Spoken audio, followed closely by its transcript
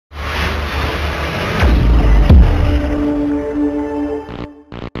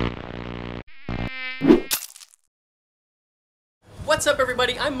What's up,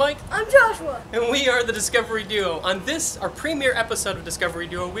 everybody? I'm Mike. I'm Joshua. And we are the Discovery Duo. On this, our premiere episode of Discovery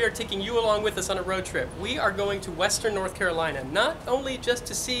Duo, we are taking you along with us on a road trip. We are going to Western North Carolina, not only just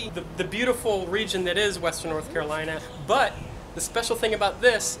to see the beautiful region that is Western North Carolina, but the special thing about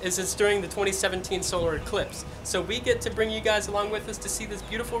this is it's during the 2017 solar eclipse. So we get to bring you guys along with us to see this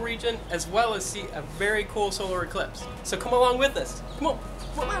beautiful region, as well as see a very cool solar eclipse. So come along with us. Come on.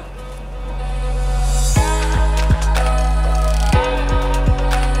 Come on.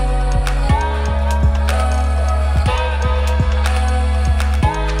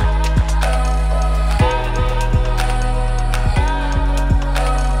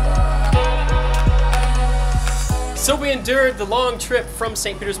 So we endured the long trip from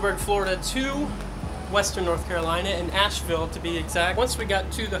St. Petersburg, Florida to Western North Carolina, in Asheville to be exact. Once we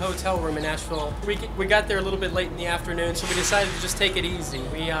got to the hotel room in Asheville, we got there a little bit late in the afternoon, so we decided to just take it easy.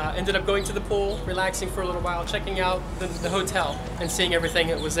 We ended up going to the pool, relaxing for a little while, checking out the hotel and seeing everything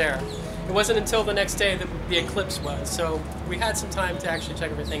that was there. It wasn't until the next day that the eclipse was, so we had some time to actually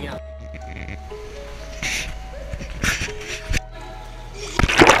check everything out.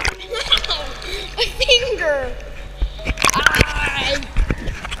 My finger!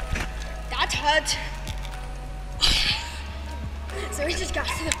 That's hot. So we just got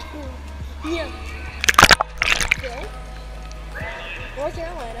to the pool. Yeah. Phil, North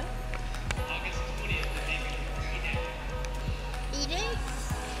Carolina. Eating.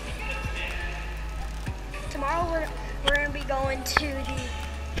 Tomorrow we're gonna be going to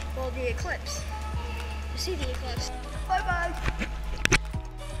the eclipse. To see the eclipse. Bye bye.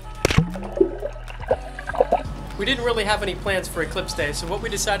 We didn't really have any plans for Eclipse Day, so what we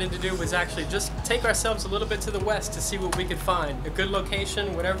decided to do was actually just take ourselves a little bit to the west to see what we could find. A good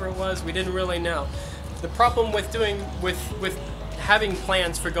location, whatever it was, we didn't really know. The problem with having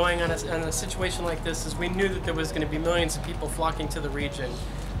plans for going on a situation like this is we knew that there was going to be millions of people flocking to the region.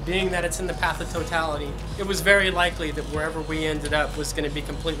 Being that it's in the path of totality, it was very likely that wherever we ended up was going to be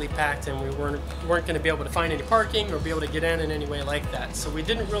completely packed, and we weren't going to be able to find any parking or be able to get in any way like that. So we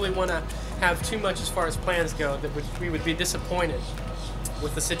didn't really want to have too much as far as plans go that we would be disappointed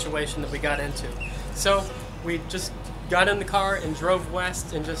with the situation that we got into. So we just got in the car and drove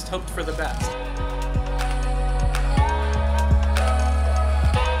west and just hoped for the best.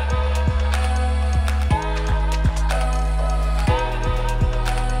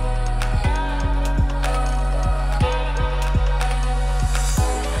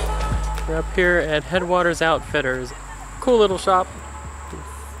 We're up here at Headwaters Outfitters. Cool little shop.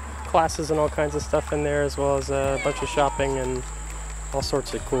 Classes and all kinds of stuff in there, as well as a bunch of shopping and all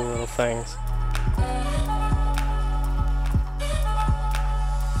sorts of cool little things.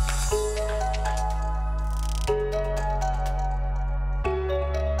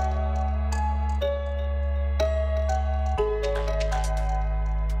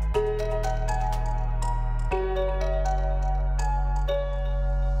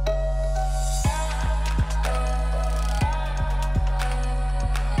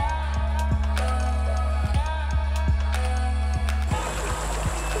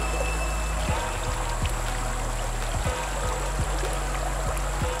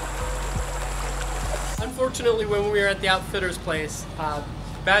 Unfortunately, when we were at the Outfitters place,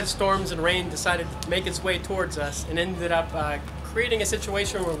 bad storms and rain decided to make its way towards us and ended up creating a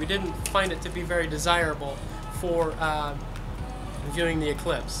situation where we didn't find it to be very desirable for viewing the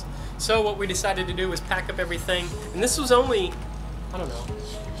eclipse. So what we decided to do was pack up everything, and this was only, I don't know,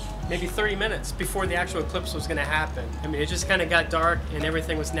 maybe 30 minutes before the actual eclipse was going to happen. I mean, it just kind of got dark and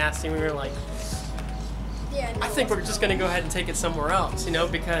everything was nasty, and we were like, Yeah, no, I think we're just going to go ahead and take it somewhere else, you know,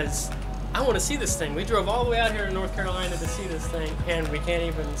 because I want to see this thing. We drove all the way out here to North Carolina to see this thing, and we can't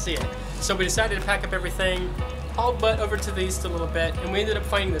even see it. So we decided to pack up everything, haul butt over to the east a little bit, and we ended up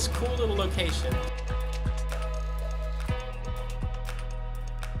finding this cool little location.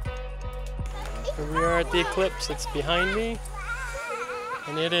 Here we are at the eclipse. It's behind me,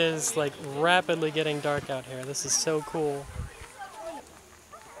 and it is like rapidly getting dark out here. This is so cool.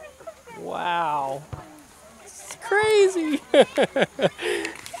 Wow. It's crazy.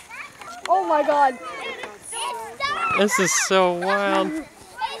 Oh my god. This is so wild.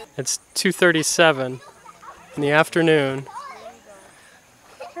 It's 2:37 in the afternoon.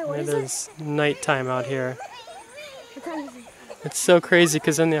 It is nighttime out here. It's so crazy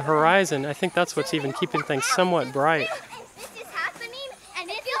because in the horizon, I think that's what's even keeping things somewhat bright. This is happening, and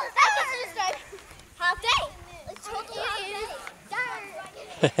it feels like half day. It's totally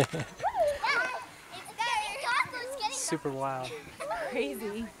dark. Super wild.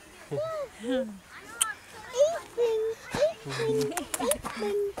 Crazy.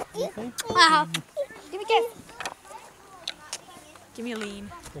 Wow. Give me a kiss. Give me a lean.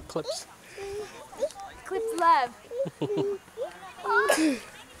 Eclipse. Eclipse love.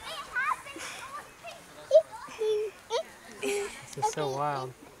 This is so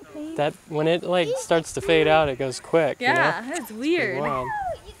wild. That when it like starts to fade out, it goes quick. Yeah, you know? that's weird. Wow. You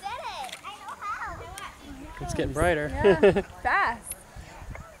did it. I know how. It's getting brighter. Yeah, fast.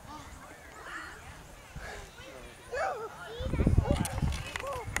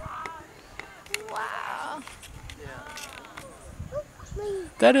 Wow.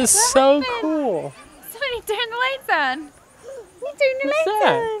 That is so cool. Somebody turn the lights on. You turned the What's lights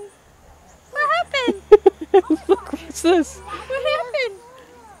that? on. What happened? Look, what's this? What happened?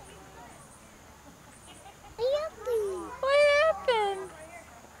 What happened?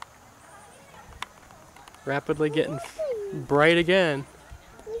 Rapidly getting bright again.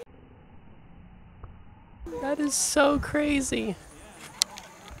 That is so crazy.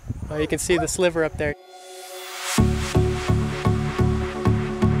 Oh, you can see the sliver up there.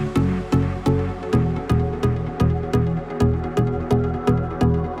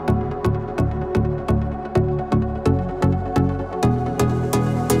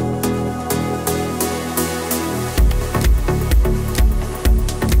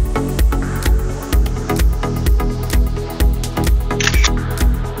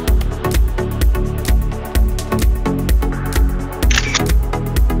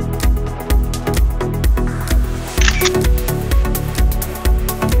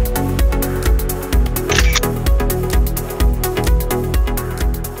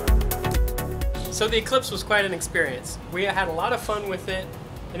 So the eclipse was quite an experience. We had a lot of fun with it,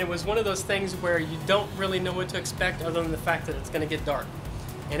 and it was one of those things where you don't really know what to expect other than the fact that it's going to get dark.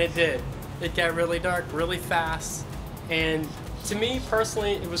 And it did. It got really dark really fast, and to me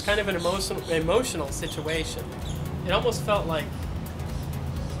personally, it was kind of an emotional situation. It almost felt like,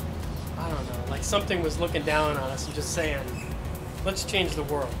 I don't know, like something was looking down on us and just saying, let's change the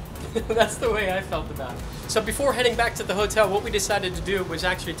world. That's the way I felt about it. So before heading back to the hotel, what we decided to do was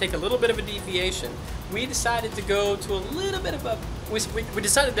actually take a little bit of a deviation. We decided to go to a little bit of a... We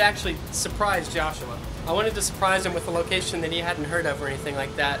decided to actually surprise Joshua. I wanted to surprise him with a location that he hadn't heard of or anything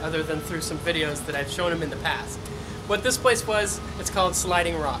like that, other than through some videos that I've shown him in the past. What this place was, it's called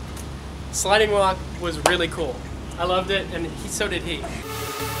Sliding Rock. Sliding Rock was really cool. I loved it, and so did he.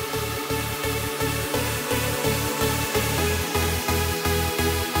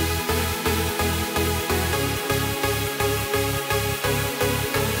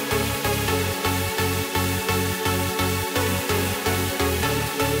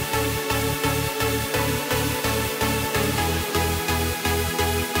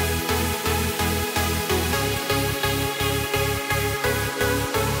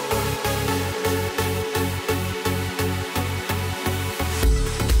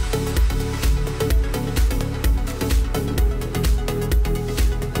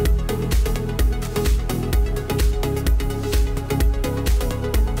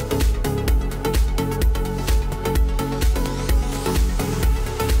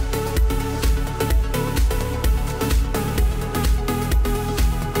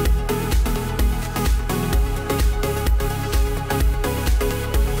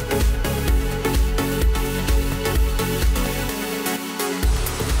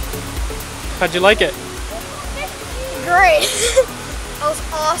 How'd you like it? Great. That was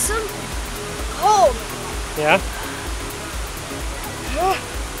awesome. Cold. Yeah?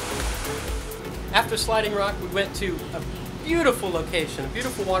 After Sliding Rock, we went to a beautiful location, a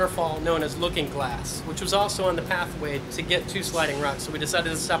beautiful waterfall known as Looking Glass, which was also on the pathway to get to Sliding Rock, so we decided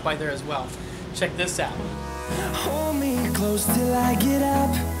to stop by there as well. Check this out. Hold me close till I get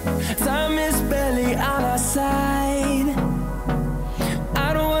up. Time is barely on our side.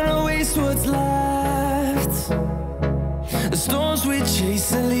 I don't wanna waste what's left. The storms we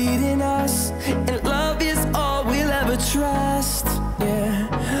chase are leading us, and love is all we'll ever trust. Yeah,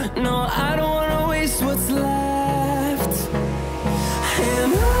 no, I don't wanna waste what's left.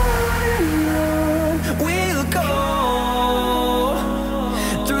 And on we'll go,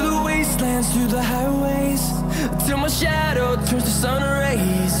 through the wastelands, through the highways, till my shadow turns to sun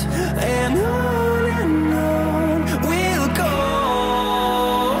rays. And on we'll go,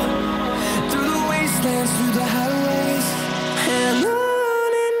 through the wastelands, through the highways, and on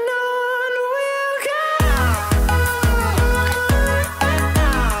we'll go.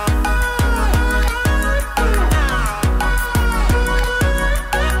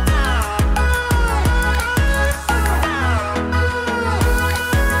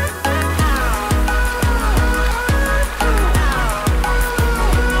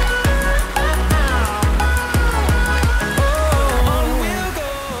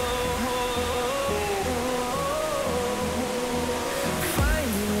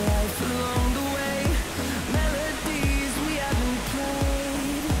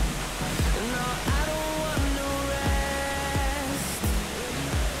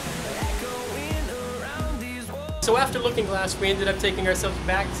 So after Looking Glass, we ended up taking ourselves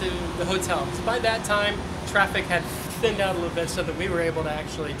back to the hotel. So by that time, traffic had thinned out a little bit so that we were able to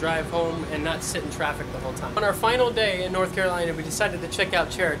actually drive home and not sit in traffic the whole time. On our final day in North Carolina, we decided to check out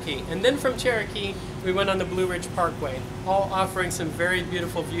Cherokee. And then from Cherokee, we went on the Blue Ridge Parkway, all offering some very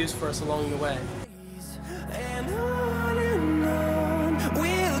beautiful views for us along the way. And on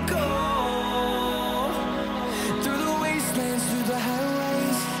we'll go, through the wastelands, through the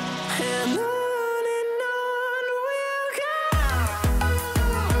highways, and on we'll go.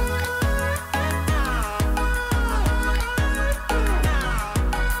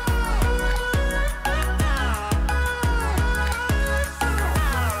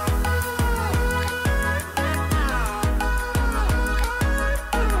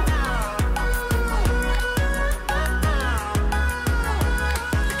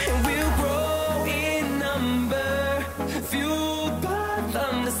 And we'll grow in number, fueled by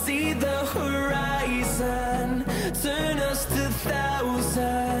them to see the horizon, turn us to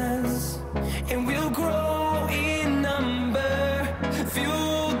thousands. And we'll grow in number,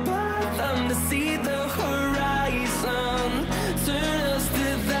 fueled by them to see the horizon, turn us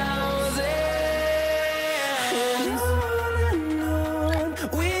to thousands. And on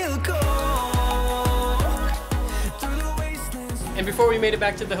we'll go, through the wastelands. And before we made it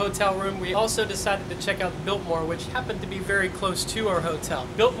back to the hotel room, we also decided to check out Biltmore, which happened to be very close to our hotel.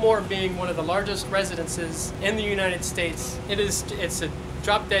 Biltmore being one of the largest residences in the United States, it's a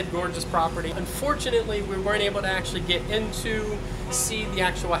drop-dead gorgeous property. Unfortunately, we weren't able to actually get into see the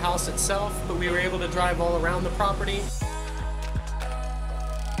actual house itself, but we were able to drive all around the property.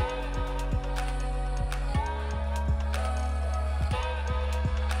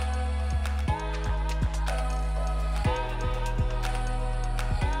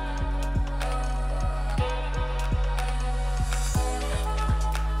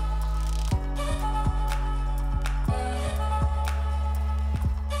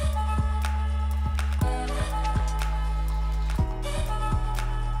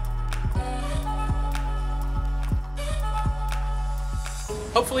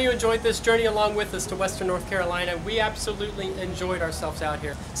 Hopefully you enjoyed this journey along with us to Western North Carolina. We absolutely enjoyed ourselves out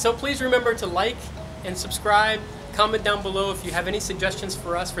here. So please remember to like and subscribe. Comment down below if you have any suggestions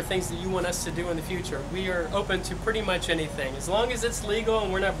for us for things that you want us to do in the future. We are open to pretty much anything. As long as it's legal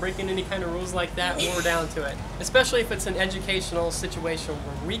and we're not breaking any kind of rules like that, we're down to it. Especially if it's an educational situation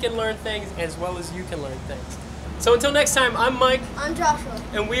where we can learn things as well as you can learn things. So until next time, I'm Mike. I'm Joshua.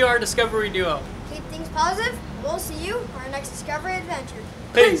 And we are Discovery Duo. Keep things positive. We'll see you on our next Discovery adventure.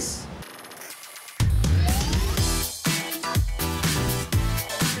 Peace.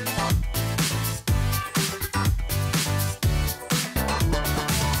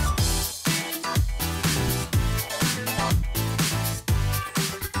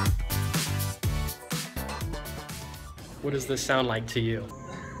 What does this sound like to you?